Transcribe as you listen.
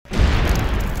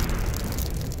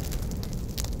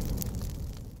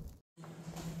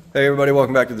Hey everybody,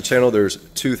 welcome back to the channel. There's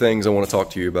two things I want to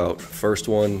talk to you about. First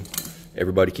one,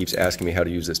 everybody keeps asking me how to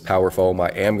use this Power Foam. I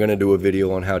am going to do a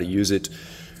video on how to use it,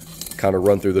 kind of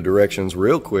run through the directions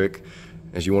real quick.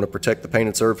 As you want to protect the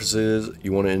painted surfaces,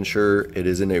 you want to ensure it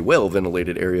is in a well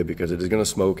ventilated area because it is going to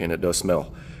smoke and it does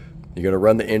smell. You're going to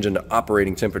run the engine to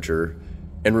operating temperature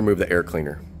and remove the air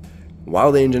cleaner.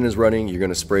 While the engine is running, you're going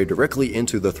to spray directly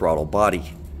into the throttle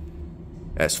body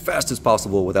as fast as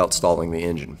possible without stalling the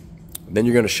engine. Then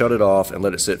you're going to shut it off and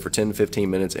let it sit for 10 to 15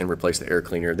 minutes and replace the air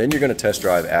cleaner. Then you're going to test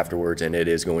drive afterwards and it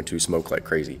is going to smoke like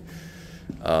crazy.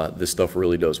 This stuff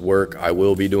really does work. I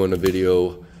will be doing a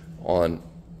video on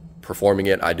performing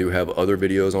it. I do have other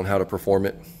videos on how to perform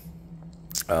it.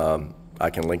 I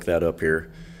can link that up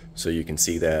here so you can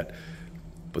see that.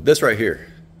 But this right here,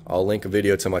 I'll link a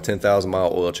video to my 10,000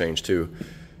 mile oil change too.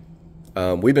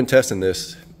 We've been testing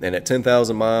this, and at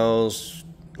 10,000 miles,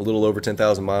 a little over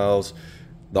 10,000 miles,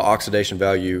 the oxidation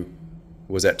value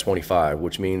was at 25,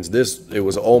 which means it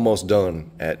was almost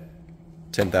done at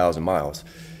 10,000 miles.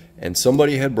 And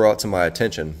somebody had brought to my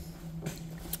attention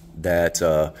that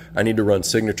I need to run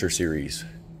Signature Series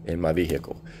in my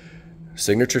vehicle.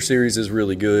 Signature Series is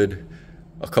really good.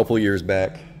 A couple years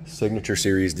back, Signature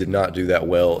Series did not do that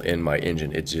well in my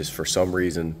engine. It just, for some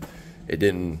reason, it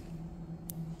didn't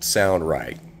sound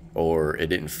right, or it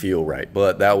didn't feel right.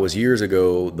 But that was years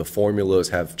ago. The formulas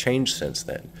have changed since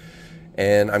then.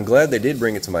 And I'm glad they did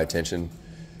bring it to my attention.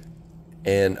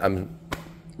 And I'm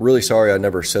really sorry I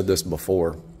never said this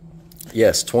before.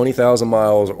 Yes, 20,000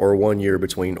 miles or 1 year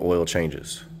between oil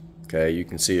changes. Okay, you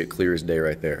can see it clear as day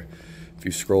right there. If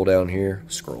you scroll down here,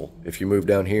 if you move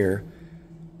down here,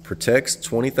 protects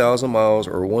 20,000 miles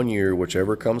or 1 year,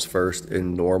 whichever comes first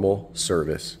in normal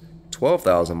service.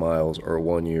 12,000 miles or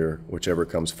 1 year, whichever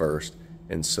comes first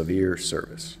in severe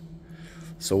service.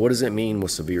 So what does it mean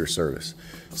with severe service?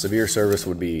 Severe service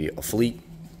would be a fleet,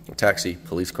 a taxi,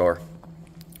 police car,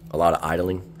 a lot of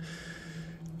idling.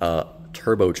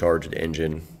 Turbocharged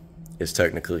engine is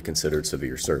technically considered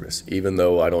severe service. Even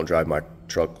though I don't drive my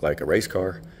truck like a race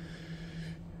car,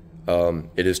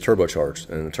 it is turbocharged,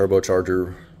 and the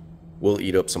turbocharger will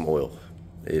eat up some oil.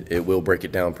 It will break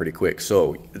it down pretty quick.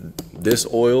 So this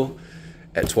oil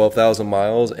at 12,000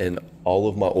 miles and all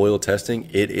of my oil testing,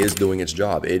 it is doing its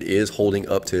job. It is holding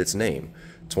up to its name.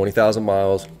 20,000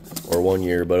 miles or 1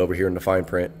 year, but over here in the fine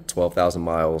print, 12,000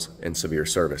 miles in severe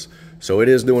service. So it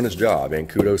is doing its job, and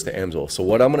kudos to Amsoil. So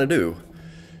what I'm going to do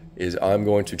is I'm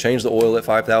going to change the oil at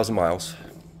 5,000 miles,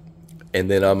 and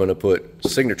then I'm going to put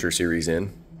Signature Series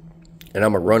in, and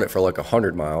I'm going to run it for like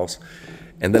 100 miles.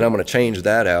 And then I'm going to change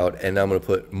that out, and I'm going to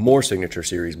put more Signature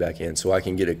Series back in so I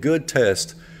can get a good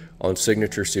test on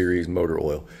Signature Series motor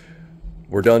oil.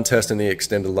 We're done testing the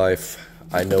extended life.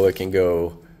 I know it can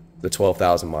go the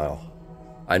 12,000 mile.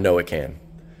 I know it can.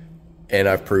 And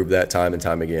I've proved that time and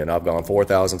time again. I've gone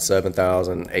 4,000,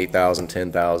 7,000, 8,000,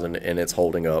 10,000, and it's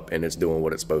holding up and it's doing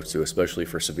what it's supposed to, especially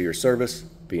for severe service,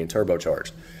 being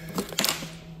turbocharged.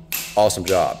 Awesome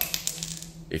job.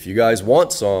 If you guys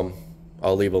want some,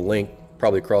 I'll leave a link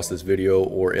probably across this video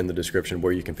or in the description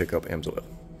where you can pick up Amsoil.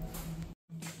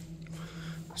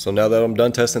 So now that I'm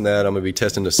done testing that, I'm going to be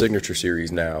testing the Signature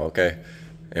Series now, okay?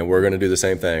 And we're going to do the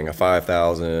same thing, a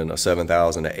 5,000, a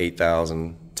 7,000, a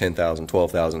 8,000, 10,000,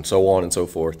 12,000, so on and so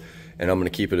forth. And I'm going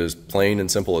to keep it as plain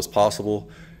and simple as possible.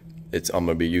 I'm going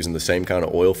to be using the same kind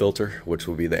of oil filter, which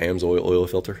will be the Amsoil oil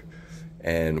filter.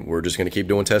 And we're just going to keep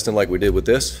doing testing like we did with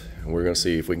this. And we're going to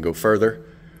see if we can go further,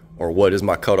 or what is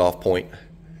my cutoff point.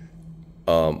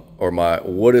 Or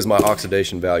what is my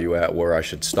oxidation value at where I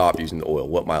should stop using the oil,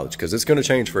 what mileage, because it's going to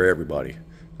change for everybody.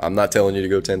 I'm not telling you to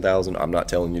go 10,000. I'm not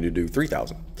telling you to do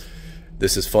 3,000.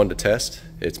 This is fun to test.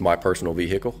 It's my personal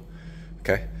vehicle.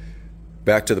 Okay.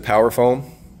 Back to the Power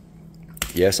Foam.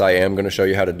 Yes, I am going to show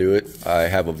you how to do it. I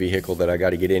have a vehicle that I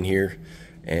got to get in here,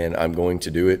 and I'm going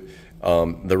to do it.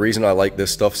 The reason I like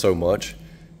this stuff so much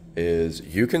is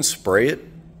you can spray it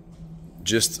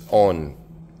just on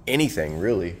anything,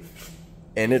 really.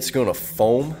 And it's going to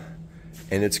foam,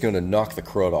 and it's going to knock the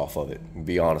crud off of it, to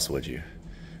be honest with you.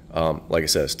 Like I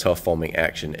said, it's tough foaming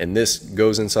action. And this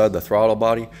goes inside the throttle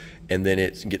body, and then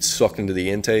it gets sucked into the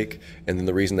intake. And then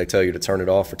the reason they tell you to turn it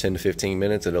off for 10 to 15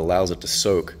 minutes, it allows it to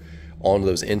soak onto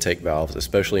those intake valves,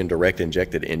 especially in direct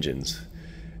injected engines.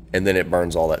 And then it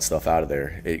burns all that stuff out of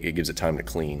there. It gives it time to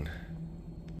clean.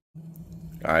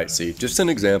 All right, see, just an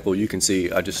example, you can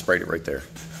see I just sprayed it right there.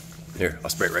 Here, I'll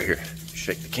spray it right here.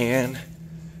 Shake the can.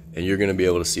 And you're going to be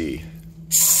able to see,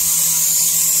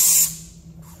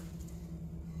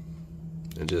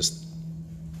 and just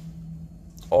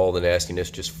all the nastiness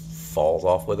just falls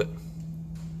off with it.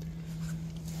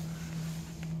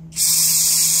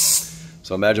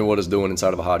 So imagine what it's doing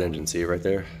inside of a hot engine. See it right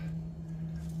there?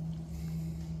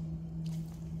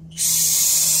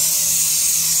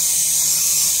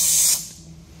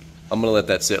 I'm gonna let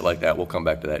that sit like that. We'll come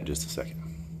back to that in just a second.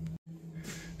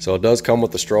 So it does come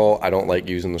with the straw. I don't like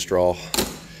using the straw.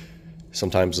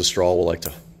 Sometimes the straw will like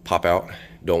to pop out.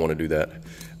 Don't want to do that.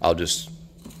 I'll just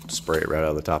spray it right out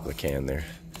of the top of the can there.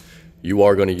 You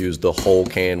are going to use the whole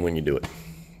can when you do it.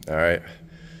 All right.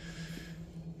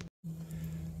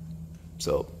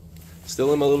 So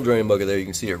still in my little drain bucket there. You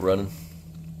can see it running.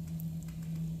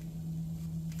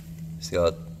 See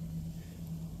how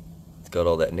it's got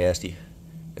all that nasty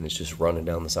and it's just running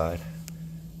down the side.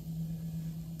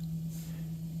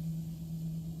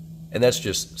 And that's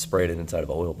just sprayed it inside of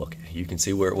an oil bucket. You can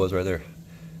see where it was right there.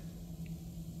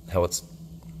 How it's,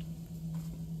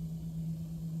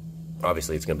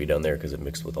 obviously it's gonna be down there because it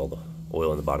mixed with all the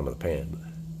oil in the bottom of the pan.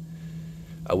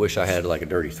 But I wish I had like a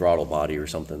dirty throttle body or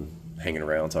something hanging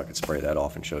around so I could spray that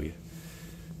off and show you.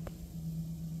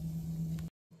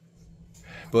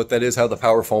 But that is how the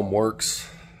Power Foam works.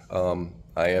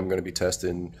 I am gonna be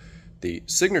testing the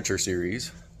Signature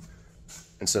Series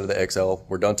instead of the XL.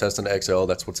 We're done testing the XL.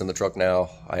 That's what's in the truck now.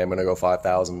 I am gonna go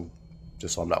 5,000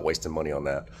 just so I'm not wasting money on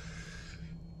that.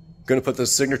 Gonna put the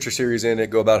Signature Series in it,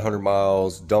 go about 100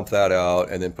 miles, dump that out,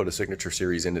 and then put a Signature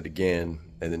Series in it again.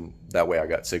 And then that way I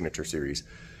got Signature Series.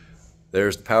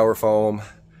 There's the Power Foam.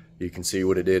 You can see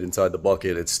what it did inside the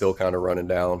bucket. It's still kind of running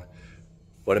down.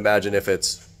 But imagine if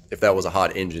that was a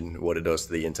hot engine, what it does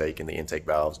to the intake and the intake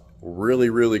valves. Really,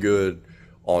 really good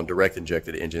on direct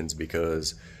injected engines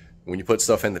because when you put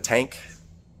stuff in the tank,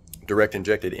 direct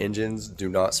injected engines do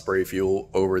not spray fuel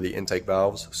over the intake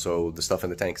valves, so the stuff in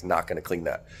the tank's not going to clean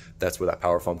that. That's where that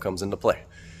Power Foam comes into play.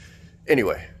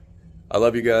 Anyway, I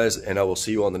love you guys, and I will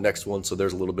see you on the next one. So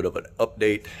there's a little bit of an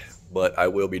update, but I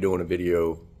will be doing a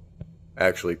video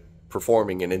actually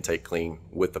performing an intake clean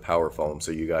with the Power Foam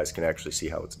so you guys can actually see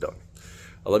how it's done.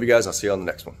 I love you guys. I'll see you on the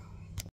next one.